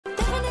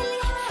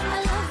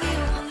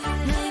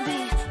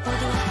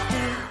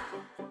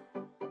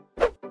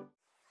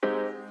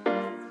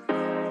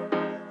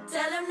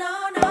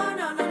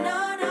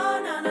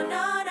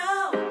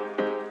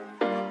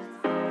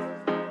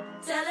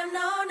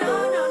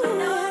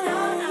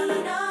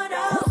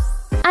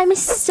I'm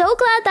so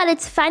glad that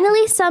it's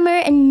finally summer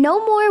and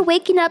no more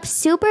waking up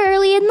super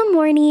early in the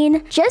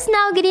morning. Just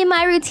now getting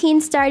my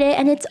routine started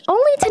and it's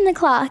only 10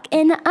 o'clock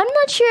and I'm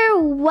not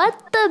sure what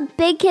the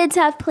big kids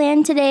have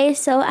planned today,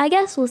 so I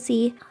guess we'll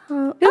see.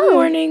 Good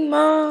morning,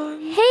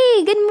 Mom.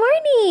 Hey, good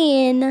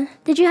morning.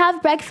 Did you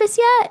have breakfast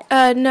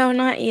yet? No,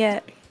 not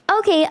yet.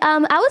 Okay, I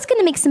was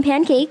gonna make some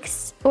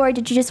pancakes. Or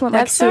did you just want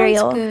like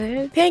cereal? That sounds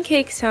good.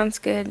 Pancakes sounds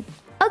good.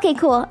 Okay,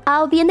 cool.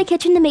 I'll be in the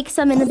kitchen to make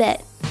some in a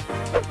bit.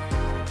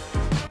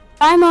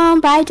 Bye, Mom.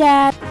 Bye,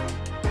 Dad.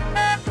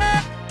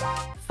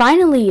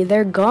 Finally,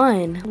 they're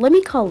gone. Let me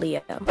call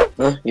Leo.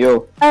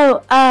 Yo.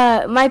 Oh,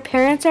 my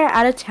parents are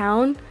out of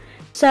town,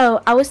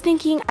 so I was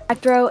thinking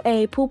I'd throw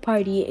a pool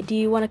party. Do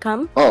you want to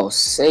come? Oh,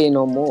 say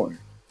no more.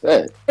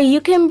 Good.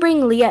 You can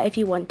bring Leah if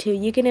you want to.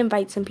 You can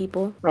invite some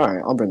people.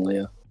 Alright, I'll bring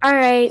Leah.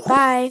 Alright,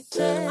 bye.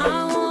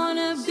 I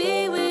wanna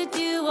be with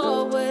you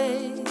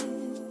always.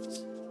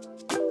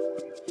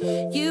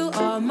 You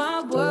are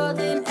my world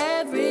in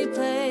every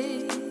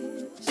place.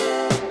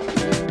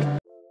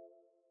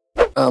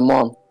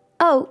 Mom.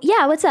 Oh,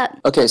 yeah, what's up?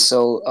 Okay,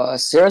 so,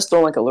 Sarah's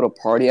throwing like a little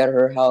party at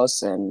her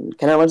house, and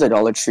can I run to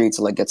Dollar Tree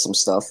to like get some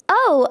stuff?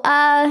 Oh,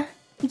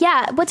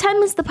 yeah, what time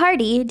is the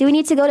party? Do we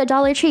need to go to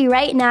Dollar Tree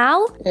right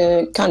now?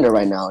 Kinda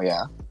right now,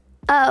 yeah.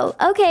 Oh,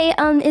 okay,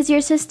 is your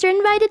sister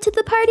invited to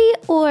the party,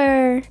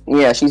 or?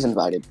 Yeah, she's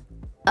invited.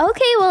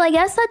 Okay, well, I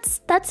guess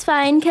that's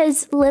fine,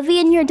 because Livy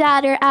and your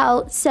dad are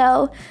out,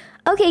 so...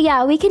 Okay,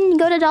 yeah, we can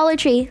go to Dollar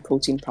Tree.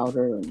 Protein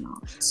powder or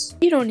not?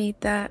 You don't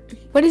need that.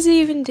 What does it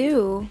even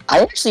do? I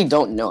actually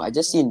don't know. I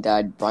just seen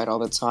Dad buy it all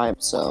the time,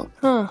 so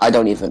I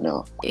don't even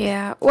know.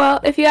 Yeah, well,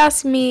 if you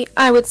ask me,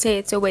 I would say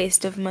it's a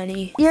waste of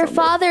money. Your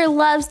father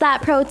loves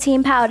that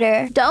protein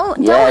powder.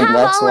 Don't Yeah, have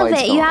that's all why of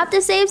it's it. You gone. have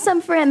to save some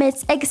for him.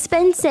 It's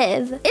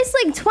expensive. It's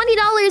like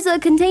 $20 a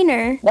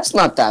container. That's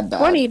not that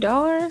bad.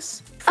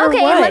 $20? For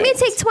Okay, what? let me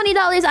take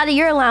 $20 out of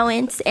your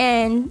allowance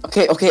and...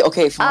 Okay, fine.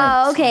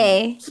 Oh,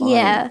 okay. Fine.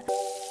 Yeah.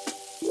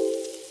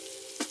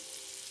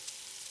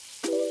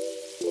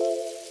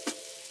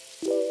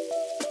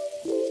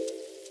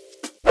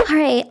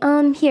 Alright,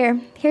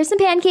 here's some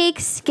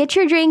pancakes. Get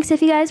your drinks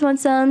if you guys want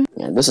some.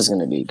 Yeah, this is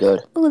gonna be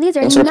good. Oh, these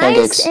are Thanks for the nice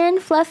pancakes. and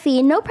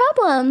fluffy. No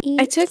problem.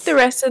 I took the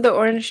rest of the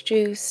orange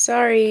juice.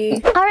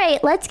 Sorry.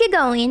 Alright, let's get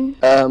going.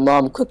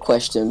 Mom, quick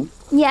question.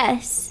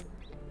 Yes.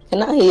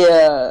 Can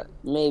I,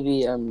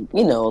 maybe,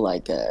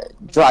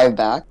 drive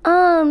back?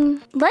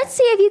 Let's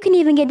see if you can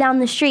even get down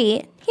the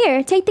street.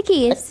 Here, take the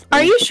keys.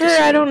 Are you sure?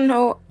 I don't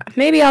know.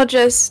 Maybe I'll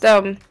just,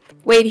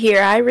 wait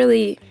here.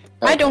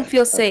 I don't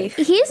feel safe.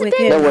 He's with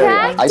been him. Don't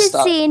worry,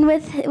 practicing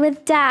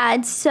with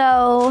Dad,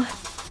 so...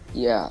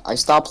 Yeah, I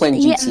stopped playing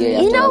GTA after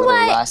you know one of the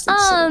what? last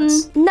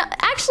incidents. No,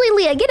 actually,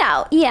 Leah, get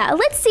out. Yeah,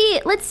 let's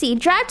see.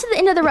 Drive to the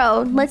end of the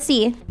road. Let's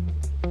see.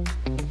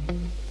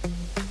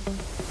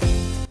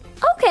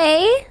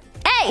 Okay.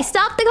 Hey,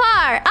 stop the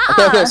car.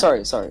 Okay,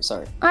 sorry.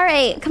 All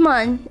right, come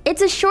on.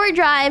 It's a short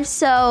drive,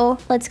 so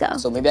let's go.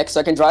 So maybe I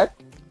can drive?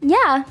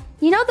 Yeah,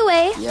 you know the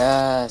way.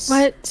 Yes.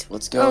 What?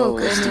 Let's go. Oh,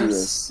 Let's do goodness.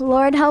 this.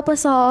 Lord help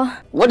us all.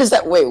 What is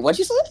that? Wait, what'd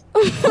you say?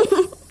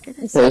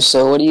 Okay,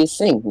 so what do you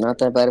think? Not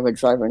that bad of a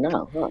driver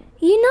now, huh?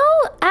 You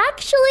know,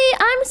 actually,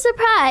 I'm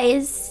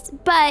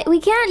surprised. But we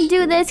can't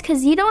do this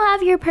because you don't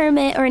have your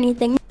permit or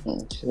anything.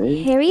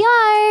 Okay. Here we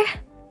are.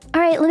 All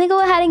right, let me go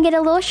ahead and get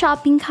a little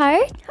shopping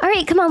cart. All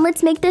right, come on,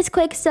 let's make this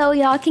quick so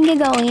y'all can get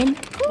going.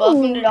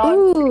 Welcome to Dollar.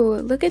 Ooh,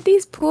 look at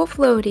these pool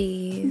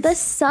floaties. The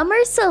summer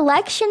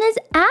selection is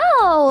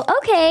out.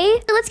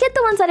 Okay, let's get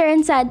the ones that are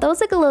inside.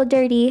 Those look a little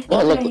dirty. Yeah,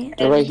 look, All right.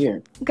 they're right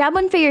here. Grab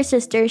one for your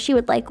sister. She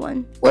would like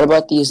one. What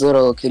about these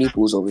little kiddie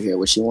pools over here?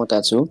 Would she want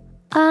that too?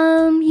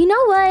 You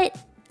know what?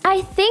 I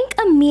think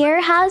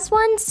Amir has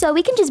one, so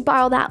we can just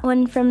borrow that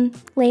one from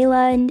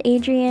Layla and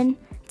Adrian.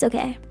 It's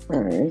okay.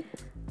 Alright.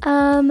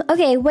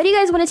 Okay, what do you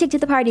guys want to take to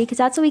the party? Because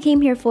that's what we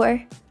came here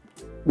for.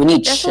 We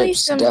need Definitely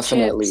chips, some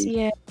definitely. chips,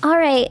 yeah. All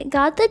right,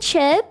 got the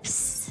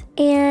chips.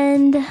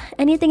 And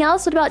anything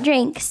else? What about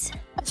drinks?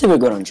 I think we're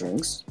good on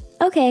drinks.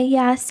 Okay,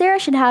 yeah, Sarah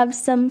should have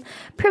some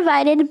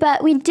provided,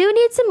 but we do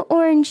need some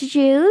orange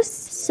juice.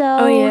 So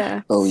Oh,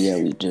 yeah. Oh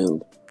yeah, we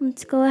do.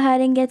 let's go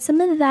ahead and get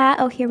some of that.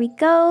 Oh, here we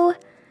go.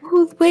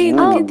 Oh, wait,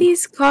 look Oh. at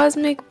these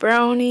cosmic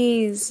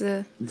brownies.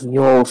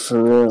 Yo,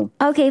 for real.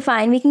 Okay,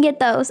 fine, we can get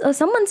those. Oh,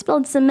 someone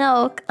spilled some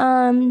milk.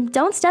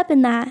 Don't step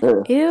in that.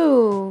 Sure.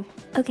 Ew.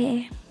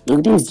 Okay. Look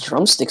at these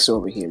drumsticks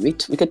over here. We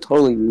could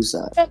totally use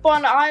that. Up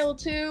on aisle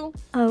 2.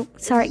 Oh,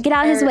 sorry. Get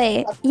out of his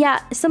way. Yeah,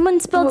 someone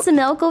spilled some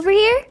milk over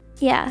here?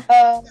 Yeah.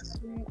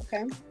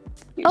 Okay.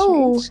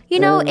 Oh, you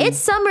know, it's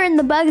summer and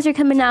the bugs are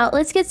coming out.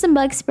 Let's get some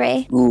bug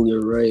spray. Ooh,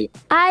 you're right.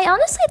 I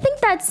honestly think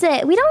that's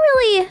it. We don't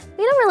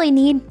really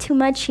need too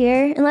much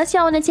here, unless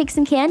y'all want to take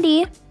some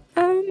candy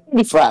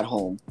Maybe for at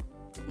home.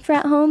 for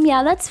at home.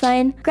 Yeah, that's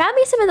fine. Grab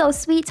me some of those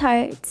sweet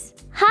tarts.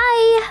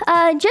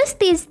 Hi, just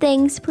these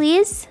things,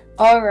 please.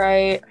 All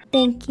right.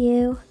 Thank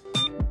you.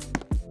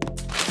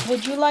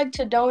 Would you like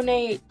to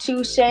donate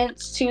 2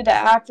 cents to the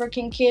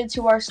African kids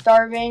who are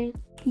starving?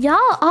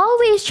 Y'all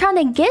always trying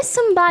to get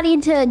somebody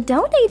to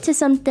donate to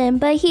something,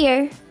 but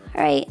here,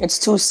 All right. It's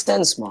 2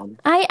 cents, Mom.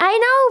 I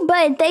know,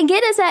 but they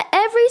get us at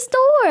every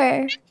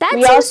store. That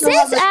We 2 also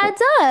cents have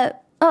adds up.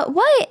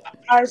 What?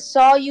 I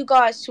saw you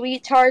got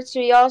sweet tarts.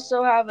 We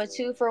also have a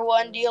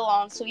 2-for-1 deal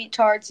on sweet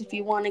tarts if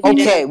you want to get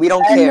Okay, it. we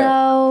don't care.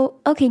 No.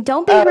 Okay,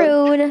 don't be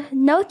rude.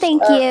 No,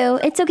 thank you.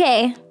 It's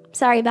okay.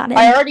 Sorry about it.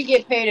 I already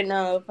get paid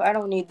enough. I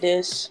don't need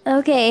this.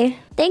 Okay.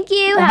 Thank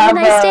you. Have a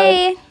nice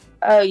day.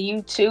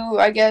 You too,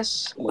 I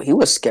guess. Well, he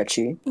was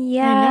sketchy.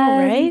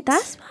 Yeah. right?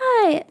 That's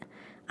why.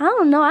 I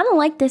don't know. I don't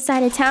like this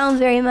side of town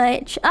very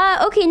much.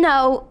 Okay,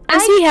 no.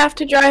 Does he have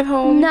to drive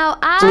home? No,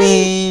 I'm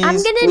Please,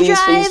 gonna please,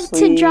 drive please,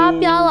 to drop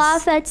y'all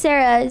please. off at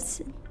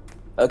Sarah's.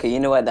 Okay, you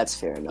know what? That's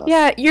fair enough.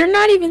 Yeah, you're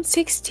not even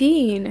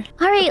 16.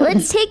 All right,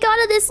 let's take on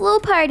to this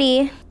little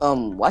party.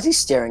 Why is he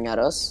staring at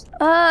us?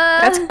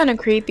 That's kind of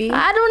creepy.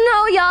 I don't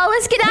know, y'all.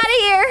 Let's get out of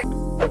here.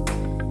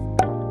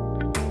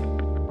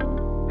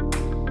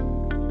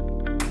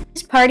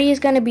 This party is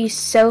gonna be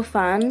so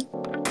fun.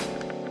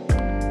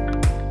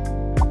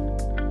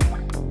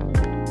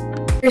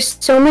 There's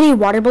so many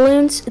water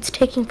balloons, it's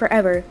taking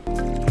forever.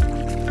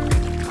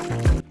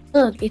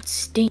 Look, it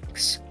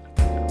stinks.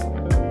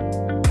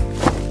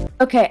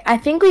 Okay, I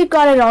think we've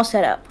got it all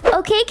set up.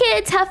 Okay,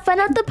 kids, have fun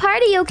at the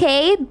party,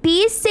 okay?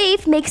 Be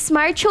safe, make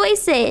smart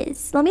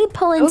choices. Let me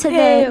pull into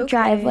the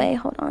driveway.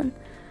 Hold on.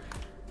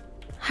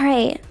 All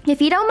right.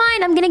 If you don't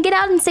mind, I'm gonna get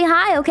out and say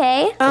hi,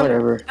 okay?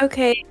 Whatever.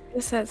 Okay,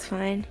 guess that's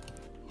fine.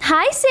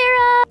 Hi,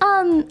 Sarah.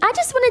 I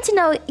just wanted to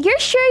know, you're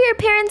sure your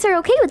parents are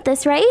okay with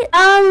this, right?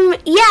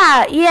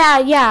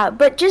 Yeah,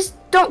 but just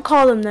don't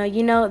call them though,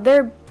 you know,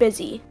 they're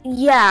busy.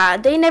 Yeah,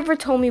 they never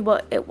told me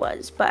what it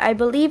was, but I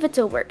believe it's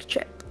a work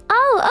trip.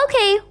 Oh,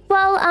 okay.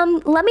 Well,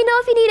 let me know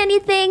if you need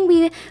anything.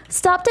 We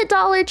stopped at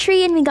Dollar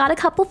Tree and we got a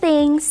couple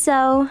things,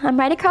 so I'm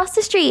right across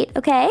the street,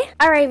 okay?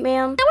 All right,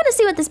 ma'am. I want to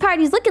see what this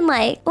party's looking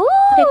like. Ooh,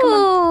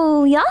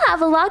 come y'all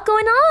have a lot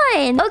going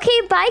on.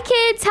 Okay, bye,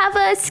 kids. Have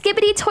a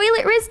skibbity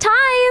toilet riz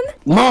time.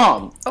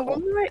 Mom!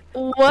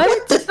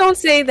 What? Don't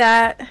say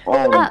that.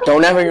 Oh,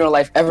 don't ever in your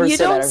life ever You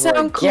say don't that ever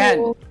sound again.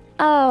 cool.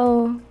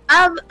 Oh.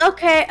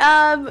 Okay,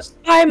 Hi,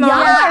 Mom. Y'all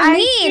are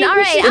mean. think All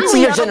we right. should Stick to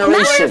your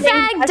generation. Matter of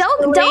fact,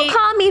 don't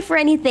call me for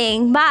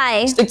anything.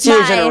 Bye. Stick to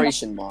your Bye.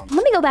 generation, Mom.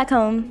 Let me go back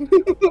home.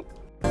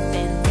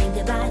 And think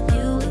about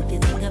you, if you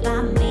think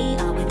about me,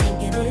 are we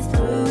thinking this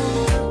through?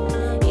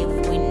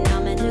 If we're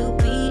not meant to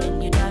be,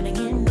 and you're doubting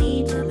in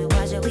me, tell me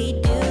what should we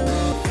do?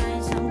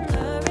 Find some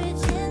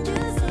courage and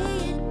just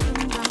say it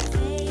to my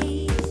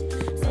face.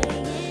 Say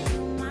it to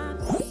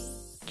my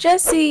face.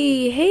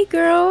 Jessie, hey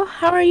girl,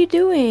 how are you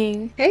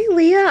doing? Hey,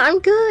 Leah, I'm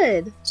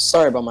good.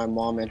 Sorry about my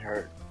mom and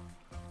her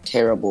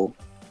terrible,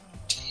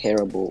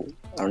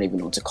 I don't even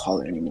know what to call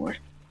it anymore.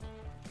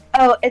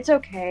 Oh, it's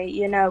okay.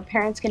 You know,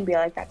 parents can be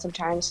like that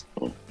sometimes.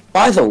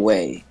 By the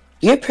way,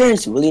 do your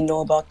parents really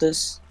know about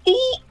this?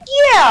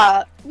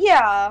 Yeah.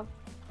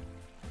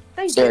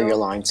 They Sarah, do. you're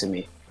lying to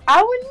me.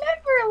 I would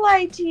never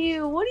lie to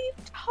you. What are you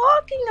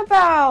talking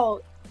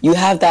about? You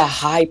have that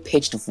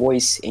high-pitched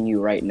voice in you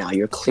right now.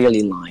 You're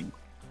clearly lying.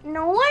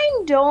 No,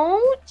 I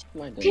don't.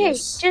 My Okay,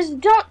 goodness. just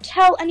don't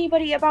tell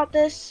anybody about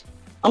this.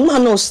 I'm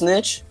not no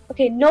snitch.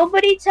 Okay,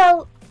 nobody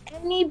tell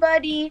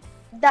anybody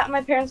that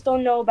my parents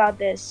don't know about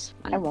this.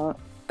 I won't.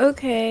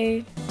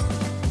 Okay.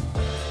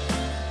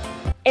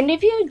 And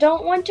if you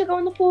don't want to go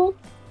in the pool,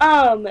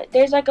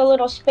 there's like a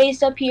little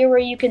space up here where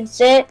you can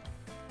sit.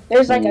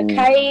 There's like a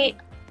kite,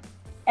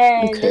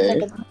 and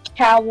there's like a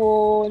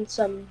towel and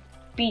some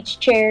beach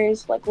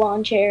chairs, like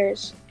lawn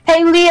chairs.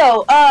 Hey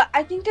Leo,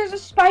 I think there's a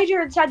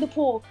spider inside the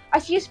pool. I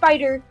see a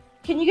spider.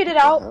 Can you get it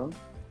out?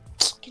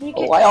 Can you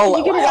get, Why can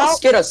you get it out?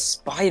 scared of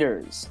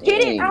spiders?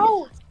 Get it Dang.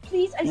 out,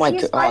 please. I Oh my see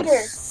a god.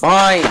 spider.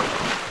 Fine.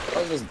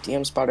 What's this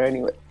damn spider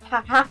anyway?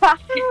 Ha ha ha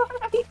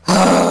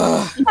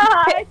ha!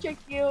 I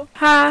tricked you.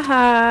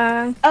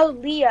 Haha. Oh,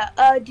 Leah,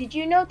 did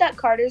you know that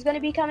Carter's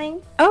gonna be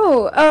coming?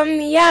 Oh,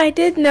 yeah, I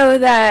did know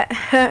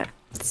that.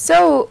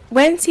 So,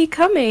 when's he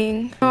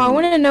coming? Oh, I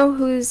want to know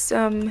who's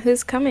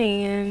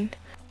coming and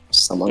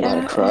Someone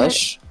got a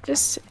crush?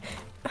 just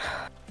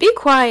be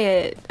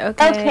quiet,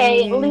 okay?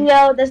 Okay,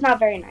 Leo, that's not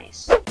very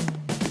nice.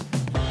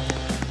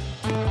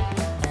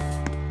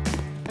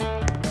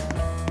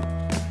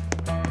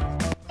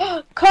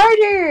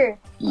 Carter!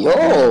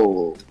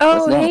 Yo!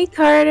 Oh, hey,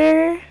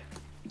 Carter.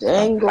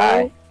 Dang,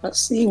 bro. Let's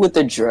see with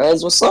the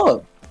dreads. What's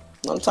up?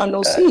 Long time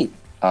no see.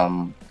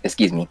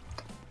 Excuse me.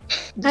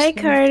 Hi,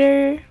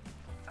 Carter.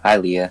 Hi,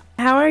 Leah.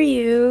 How are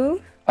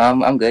you?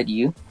 I'm good.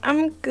 You?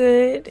 I'm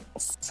good.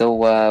 So,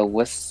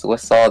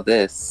 what's all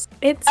this?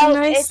 It's Oh, a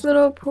nice it's-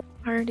 little pool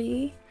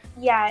party.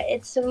 Yeah,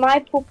 it's my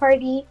pool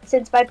party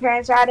since my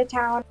parents are out of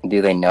town.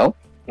 Do they know?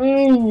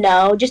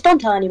 No, just don't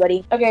tell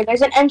anybody. Okay,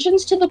 there's an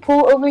entrance to the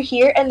pool over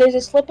here, and there's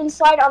a slip and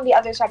slide on the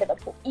other side of the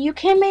pool. You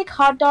can make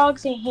hot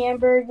dogs and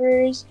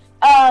hamburgers.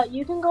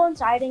 You can go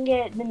inside and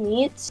get the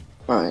meats.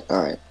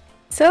 Alright.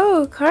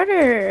 So,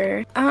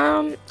 Carter,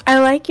 I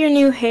like your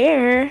new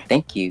hair.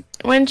 Thank you.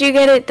 When did you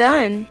get it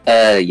done?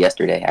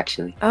 Yesterday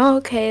actually. Oh,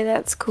 okay,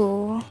 that's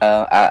cool.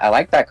 I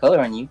like that color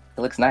on you.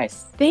 It looks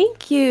nice.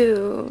 Thank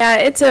you. Yeah,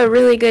 it's a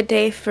really good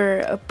day for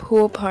a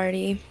pool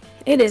party.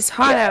 It is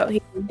hot out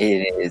here.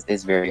 It is.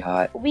 It's very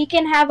hot. We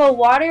can have a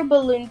water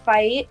balloon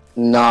fight.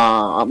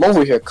 Nah, I'm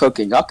over here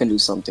cooking. Y'all can do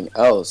something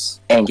else.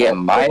 And get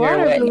my Water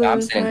hair wet. No, I'm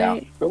balloon sitting down.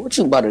 fight. Bro, what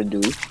you about to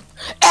do?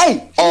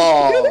 Hey!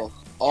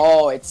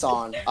 Oh, it's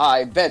on.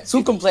 I bet.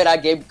 Who can play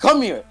that game?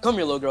 Come here,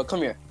 little girl.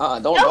 Come here.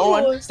 Don't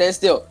run. Stand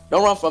still.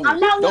 Don't run from me. I'm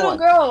not Don't little run.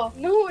 girl.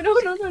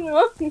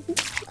 No.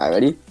 Alright,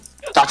 ready?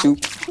 Got you.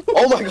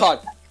 Oh my god.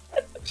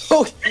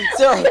 Oh,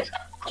 Sarah.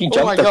 You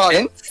Oh my jumped the god.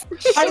 fence?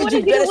 How did you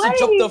What manage to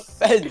jump the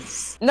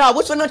fence? Nah,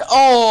 which one?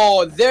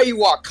 Oh, there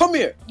you are. Come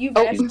here. You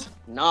best.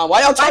 Nah, why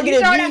y'all Why'd you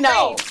targeting throw me that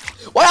now?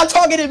 Why y'all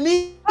targeting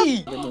me?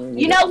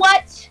 You know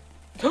what?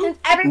 Since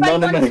everybody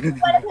No. wants to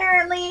what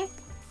apparently.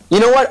 You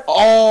know what?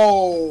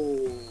 Oh.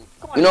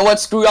 You know what?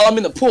 Screw y'all. I'm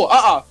in the pool.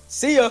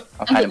 See ya.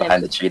 I'm hiding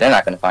behind the tree. They're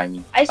not gonna find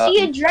me. I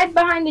see a dread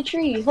behind the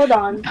tree. Hold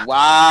on.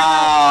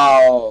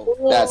 Wow.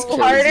 That's Ooh,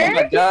 crazy. harder? Oh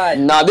my god.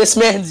 Nah, this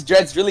man's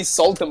dreads really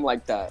sold him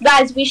like that.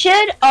 Guys, we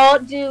should all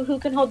do who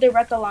can hold their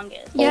breath the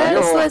longest. Yes,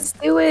 no. let's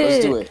do it.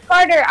 Let's do it.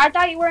 Carter, I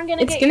thought you weren't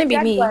gonna It's get gonna your be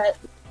dreads me. wet.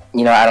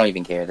 You know, I don't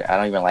even care. I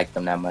don't even like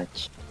them that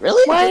much.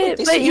 Really? What?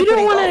 They But seem you don't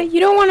pretty want to. low. You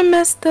don't want to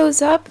mess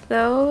those up,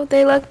 though.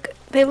 They look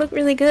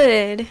really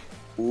good.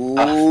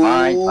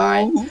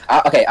 Fine.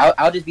 Okay,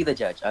 I'll just be the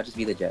judge.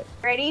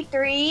 Ready?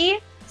 3,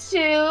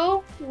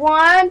 2,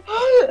 1.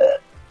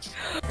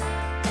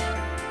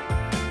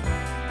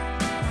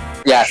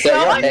 Yeah, so Oh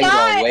your my legs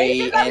god! are way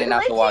It's in just and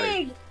out the water.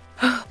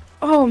 glitching.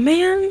 Oh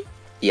man,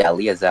 Yeah,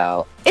 Leah's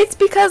out. it's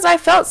because I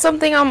felt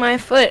something on my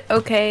foot.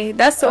 Okay,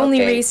 that's the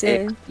only Okay,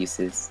 reason.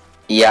 Excuses.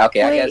 Yeah,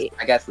 okay, Wait.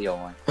 I guess Leo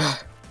won.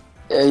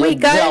 Wait,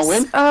 Did I guys.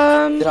 win?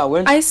 Did I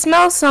win? I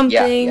smell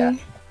something. Yeah.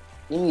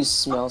 You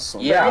smell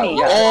something. Yeah.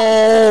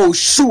 Oh,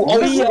 shoot. Oh,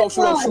 Leo.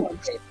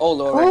 shoot. Oh,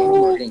 Lord.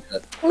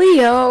 Oh.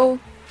 Leo.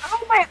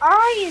 Oh, my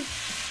eyes!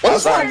 Well,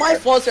 it's not my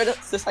fault Sarah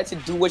decided to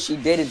do what she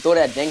did and throw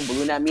that dang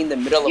balloon at me in the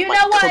middle You of know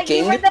my what?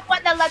 cooking. You were the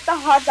one that let the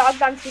hot dogs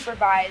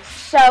unsupervised,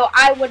 so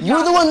I would. You're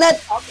not the one be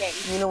that- talking.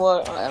 You know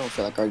what? I don't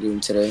feel like arguing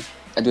today.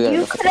 I do that. You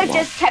in a could couple have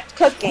months. just kept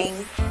cooking.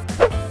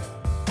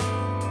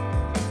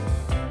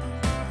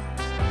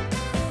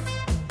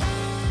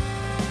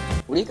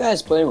 What are you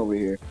guys playing over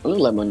here? I look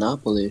like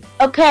Monopoly.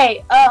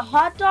 Okay,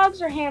 hot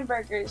dogs or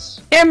hamburgers?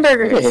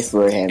 Hamburgers.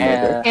 For a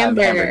hamburger.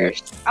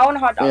 Hamburgers. I want a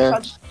hot dog, Yeah. so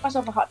I'll just get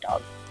myself a hot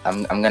dog.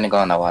 I'm gonna go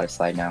on that water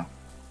slide now.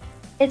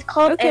 It's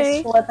called Okay.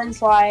 a slip and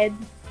slide.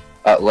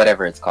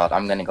 Whatever it's called.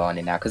 I'm gonna go on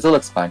it now because it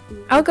looks fun.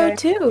 I'll go Okay.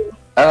 too.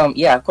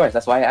 Yeah, of course.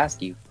 That's why I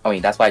asked you. I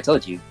mean, that's why I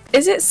told you.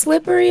 Is it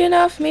slippery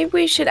enough? Maybe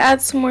we should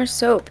add some more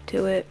soap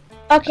to it.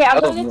 Okay, I'm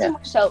Oh, gonna get yeah. some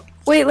more soap.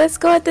 Wait, let's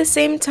go at the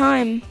same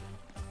time.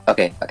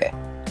 Okay.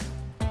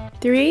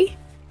 3,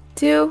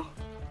 2,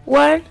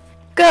 1,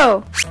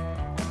 go.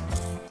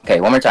 Okay,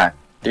 one more time.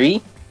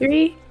 3,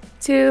 3,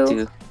 2,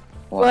 2,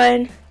 1.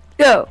 1,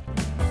 go.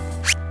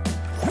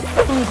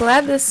 I'm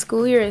glad this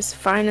school year is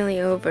finally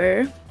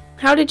over.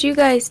 How did you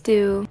guys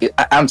do? Dude,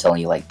 I'm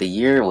telling you, like the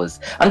year was.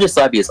 I'm just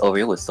so happy it's over.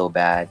 It was so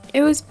bad.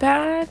 It was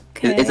bad.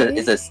 Okay.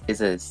 Is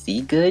a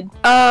C good?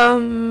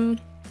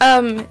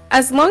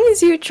 As long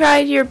as you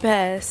tried your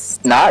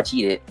best. Nah, I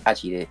cheated.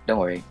 Don't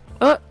worry.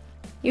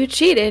 You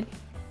cheated.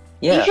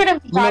 Yeah. You should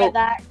have thought know- of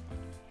that.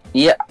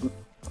 Yeah.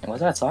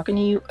 Was I talking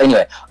to you?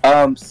 Anyway,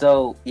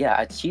 so yeah,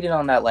 I cheated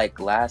on that like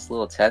last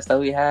little test that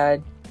we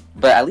had,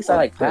 but at least I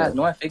like passed.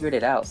 No one figured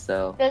it out,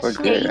 so The we're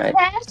good, state right?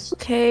 test?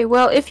 Okay,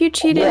 well, if you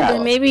cheated, Yeah.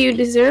 then maybe you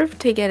deserve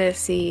to get a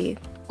C.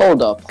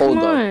 Hold up. Come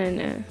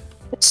on.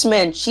 This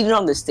man cheated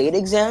on the state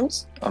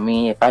exams? I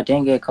mean, if I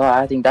didn't get caught,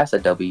 I think that's a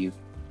W.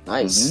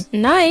 Nice.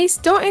 Nice.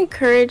 Don't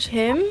encourage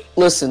him.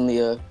 Listen,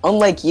 Leah.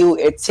 Unlike you,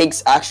 it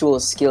takes actual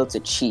skill to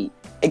cheat.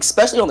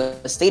 Especially on the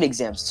state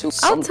exams, too.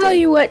 I'll tell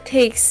you what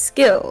takes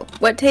skill.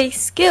 What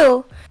takes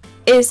skill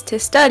is to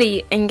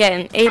study and get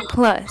an A+.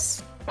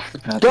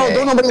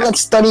 Don't nobody like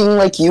studying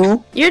like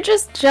you. You're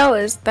just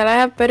jealous that I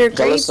have better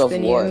Jealous grades of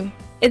than what? you.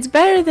 It's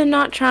better than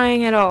not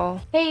trying at all.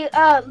 Hey,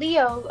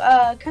 Leo,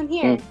 come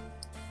here.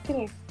 Come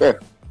here. There.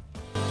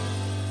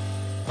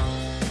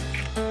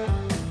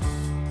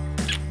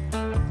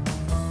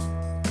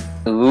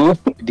 Ooh,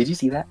 did you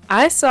see that?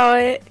 I saw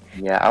it.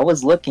 Yeah, I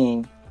was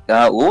looking.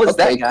 What was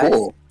that, guys?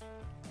 Cool.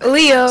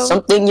 Leo.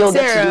 Something you'll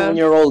get to do Sarah. when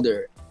you're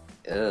older.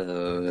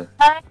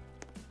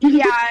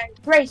 Yeah,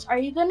 Grace, are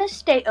you gonna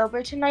stay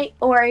over tonight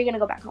or are you gonna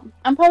go back home?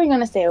 I'm probably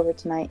gonna stay over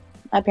tonight.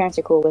 My parents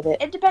are cool with it.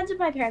 It depends if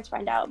my parents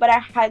find out, but I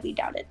highly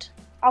doubt it.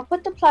 I'll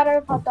put the platter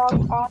of hot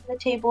dogs on the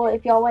table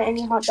if y'all want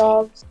any hot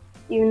dogs.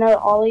 Even though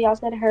all of y'all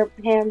said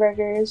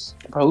hamburgers.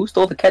 Bro, who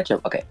stole the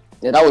ketchup? Okay.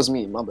 Yeah, that was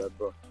me. My bad,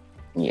 bro.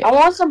 Yeah. I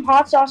want some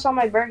hot sauce on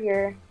my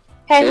burger.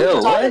 Hey, Ew,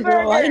 who stole the what,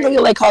 Bro, I didn't know burger?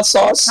 you like hot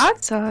sauce.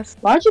 Hot sauce.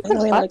 Why don't you I put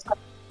know you hot like- sauce on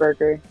your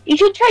burger? You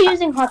should try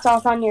using hot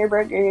sauce on your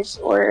burgers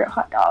or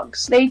hot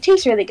dogs. They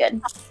taste really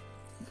good.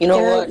 You know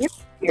Yeah, what? you're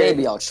weird.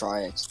 Maybe I'll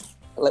try it.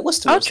 Like, what's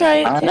too I'll much? try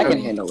it. I too.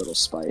 can handle a little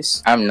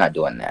spice. I'm not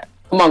doing that.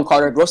 Come on,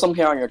 Carter, grow some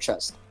hair on your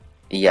chest.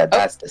 Yeah,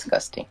 that's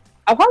disgusting.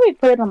 I'll probably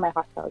put it on my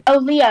hot dog. Oh,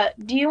 Leah,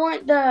 do you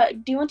want to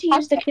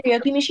use the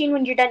karaoke machine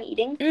when you're done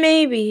eating?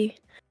 Maybe.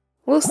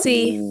 We'll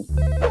see.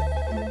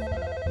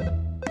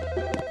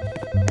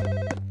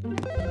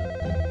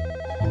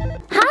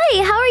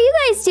 Hi, how are you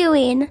guys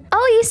doing?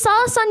 Oh, you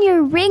saw us on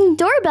your Ring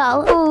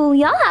doorbell. Oh,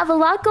 y'all have a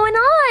lot going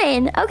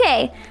on.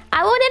 Okay,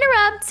 I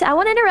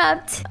won't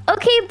interrupt.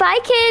 Okay, bye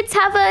kids.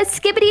 Have a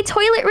skibbity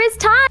toilet riz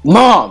time.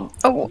 Mom!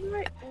 Oh,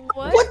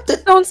 What the?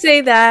 don't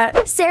say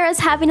that. Sarah's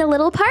having a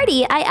little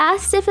party. I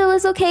asked if it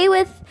was okay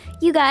with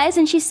you guys,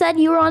 and she said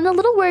you were on a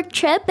little work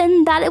trip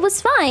and that it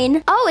was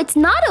fine. Oh, it's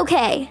not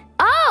okay.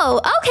 Oh,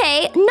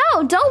 okay.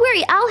 No, don't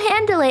worry. I'll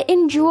handle it.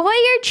 Enjoy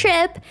your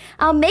trip.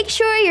 I'll make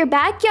sure your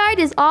backyard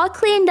is all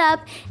cleaned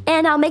up,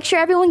 and I'll make sure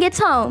everyone gets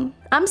home.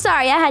 I'm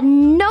sorry. I had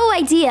no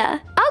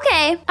idea.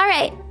 Okay. All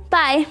right.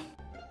 Bye.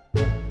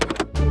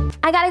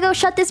 I gotta go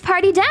shut this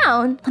party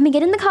down. Let me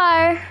get in the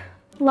car.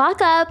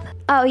 Lock up.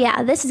 Oh,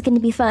 yeah. This is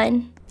gonna be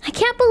fun. I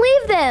can't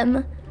believe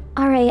them.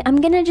 All right. I'm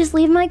gonna just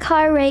leave my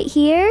car right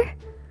here.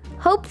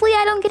 Hopefully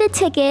I don't get a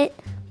ticket,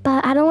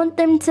 but I don't want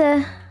them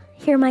to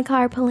hear my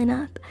car pulling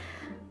up.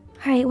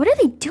 All right, what are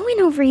they doing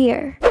over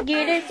here?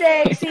 Get it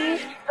sexy.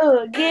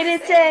 Oh, get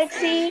it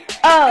sexy.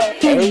 Oh.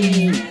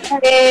 Hey.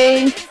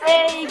 Hey,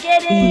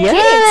 get it. Get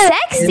it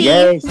sexy?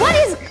 Yes. What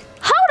is...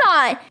 Hold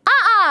on.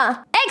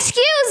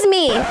 Excuse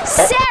me.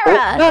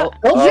 Sarah.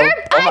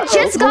 I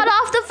just got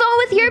off the phone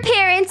with your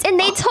parents, and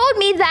they told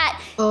me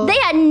that they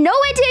had no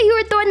idea you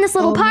were throwing this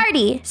little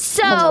party.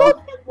 So...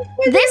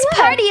 this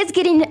party is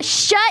getting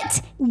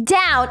shut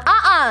down.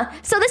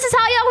 So this is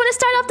how y'all want to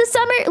start off the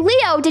summer?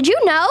 Leo, did you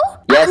know?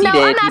 Yes, he no,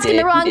 did, I'm he asking did,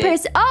 the wrong he did.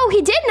 person. Oh,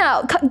 he did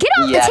know. Get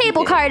off Yeah, the he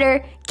table, did.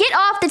 Carter. Get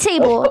off the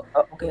table.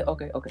 Okay.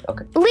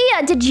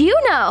 Leah, did you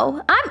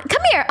know?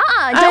 Come here.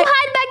 Don't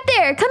hide back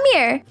there. Come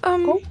here.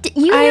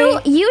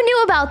 You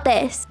knew about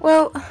this.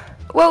 Well,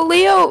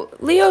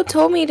 Leo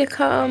told me to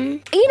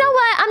come. You know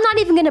what? I'm not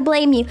even gonna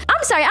blame you.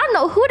 I'm sorry. I don't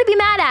know who to be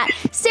mad at.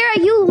 Sarah,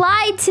 you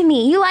lied to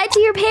me. You lied to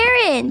your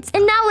parents.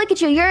 And now look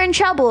at you. You're in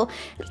trouble.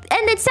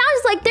 And it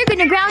sounds like they're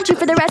gonna ground you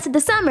for the rest of the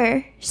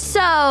summer.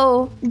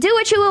 So, do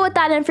what you will with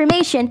that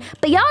information.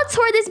 But y'all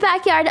tore this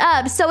backyard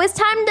up. So it's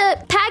time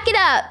to pack it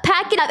up.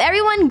 Pack it up.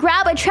 Everyone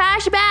grab a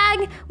trash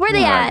bag. Where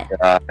they at?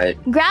 God.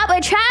 Grab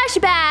a trash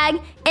bag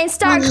and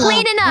start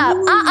cleaning up.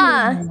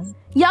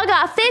 Y'all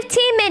got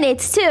 15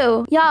 minutes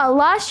too. Y'all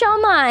lost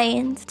your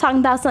minds talking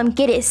about some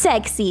get it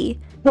sexy.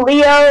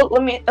 Leo,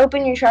 let me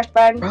open your trash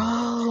bag.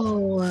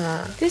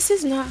 This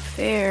is not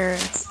fair.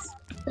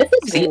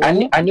 See,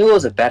 I knew it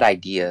was a bad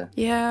idea.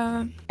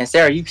 Yeah. And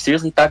Sarah, you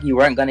seriously thought you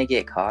weren't gonna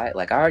get caught?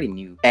 Like, I already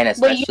knew. And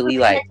But you especially,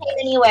 were like, entertained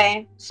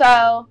anyway,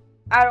 so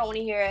I don't want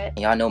to hear it.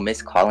 y'all know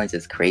Miss Collins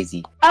is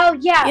crazy. Oh,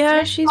 yeah. Yeah,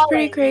 Miss she's Collins.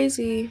 pretty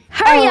crazy.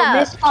 Hurry up.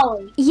 Miss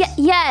Collins.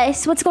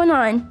 Yes, what's going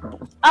on?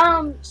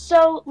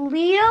 So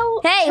Leo.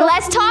 Hey,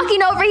 less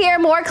talking over here,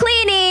 more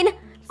cleaning.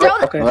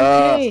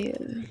 Hey.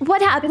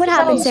 What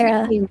happened,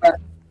 Sarah?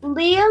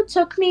 Leo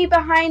took me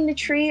behind the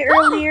tree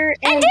earlier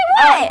And did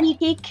what?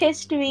 He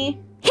kissed me.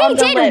 He on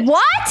the did lips.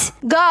 what?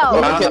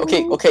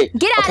 Go. Okay.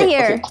 Get out of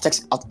here. Okay. I'll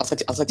text you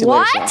later. I'll text you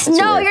What? later.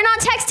 No, you're not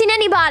texting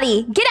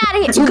anybody. Get out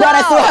of here. Too bad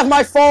I still have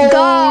my phone.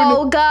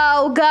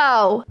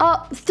 Go.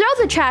 Oh, throw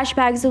the trash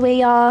bags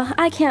away, y'all.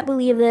 I can't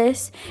believe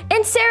this.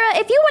 And Sarah,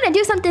 if you want to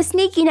do something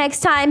sneaky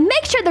next time,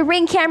 make sure the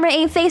Ring camera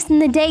ain't facing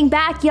the dang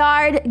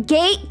backyard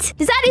gate.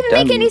 Does that even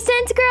make any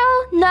sense,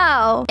 girl?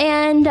 No.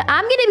 And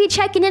I'm going to be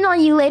checking in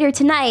on you later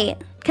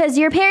tonight. Because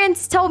your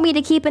parents told me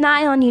to keep an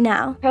eye on you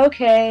now.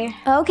 Okay.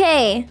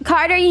 Okay.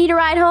 Carter, you need a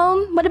ride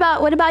home? What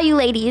about you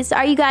ladies?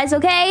 Are you guys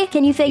okay?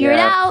 Can you figure it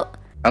Yeah. out?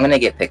 I'm gonna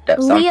get picked up,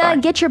 so I'm Leah,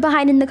 fine. get your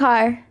behind in the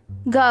car.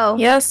 Go.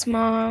 Yes,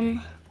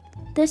 Mom.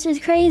 This is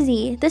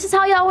crazy. This is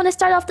how y'all want to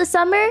start off the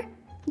summer?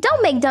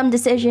 Don't make dumb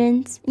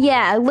decisions.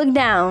 Yeah, look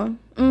down.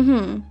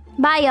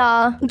 Bye,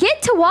 y'all.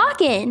 Get to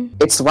walking.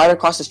 It's right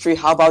across the street.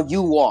 How about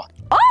you walk?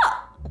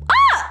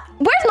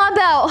 Where's my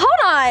belt?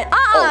 Hold on.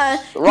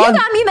 You run.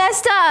 got me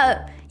messed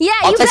up. Yeah,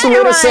 I'll you text better you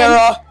later, run.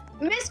 Sarah.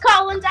 Miss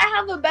Collins, I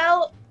have a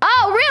belt.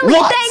 Oh, really?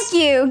 What? Thank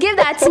you. Give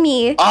that to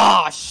me.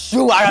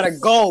 Shoot, I gotta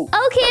go.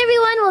 Okay,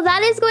 everyone. Well,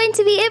 that is going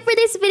to be it for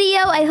this video.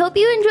 I hope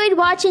you enjoyed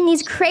watching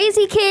these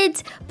crazy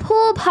kids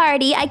pool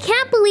party. I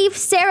can't believe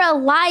Sarah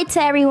lied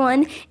to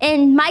everyone,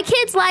 and my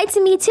kids lied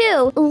to me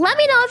too. Let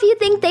me know if you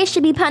think they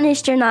should be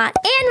punished or not.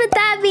 And with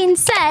that being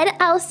said,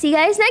 I'll see you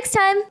guys next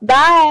time.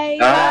 Bye.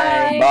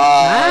 Bye.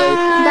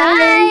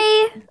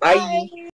 Bye. Bye.